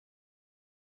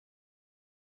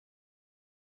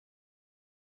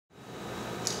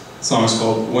The song is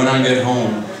called When I Get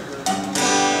Home.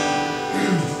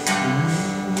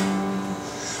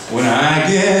 When I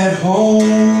get home,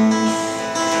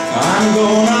 I'm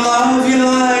gonna love you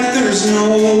like there's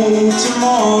no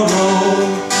tomorrow.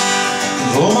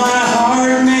 Though my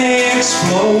heart may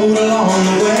explode along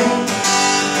the way,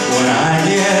 when I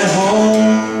get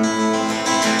home,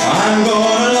 I'm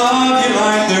gonna love you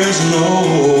like there's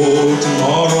no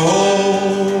tomorrow.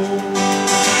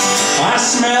 I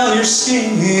smell your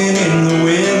skin in the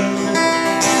wind, I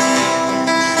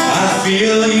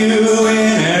feel you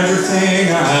in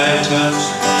everything I touch.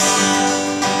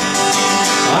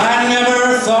 I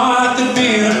never thought that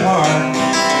being apart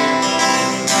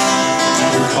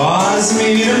would cause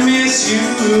me to miss you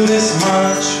this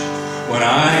much. When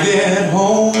I get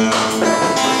home,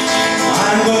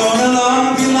 I'm gonna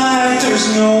love you like there's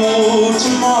no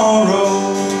tomorrow.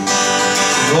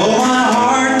 Though my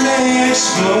heart may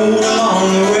explode along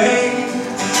the way,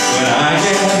 when I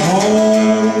get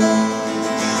home,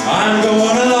 I'm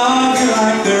gonna love you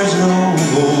like there's no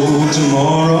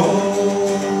tomorrow.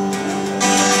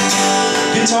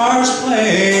 Guitars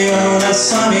play on a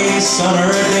sunny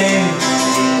summer day,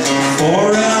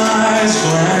 foreign eyes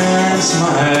glance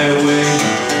my way.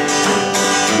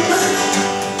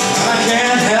 I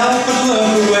can't help but look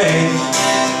away.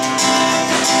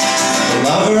 The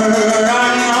lover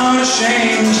I'm not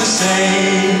ashamed to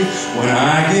say, when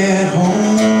I get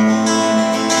home,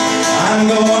 I'm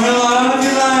gonna love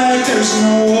you like there's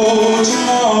no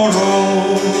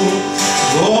tomorrow.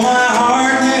 Though my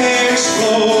heart may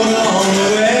explode along the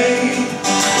way,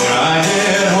 when I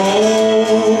get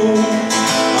home,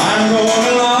 I'm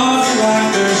gonna love you like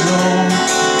there's no,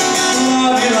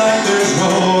 love you like there's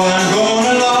no, I'm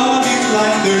gonna love you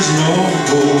like there's no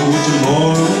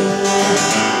tomorrow.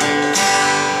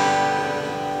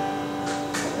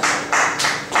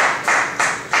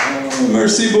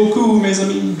 Merci beaucoup, mes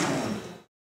amis.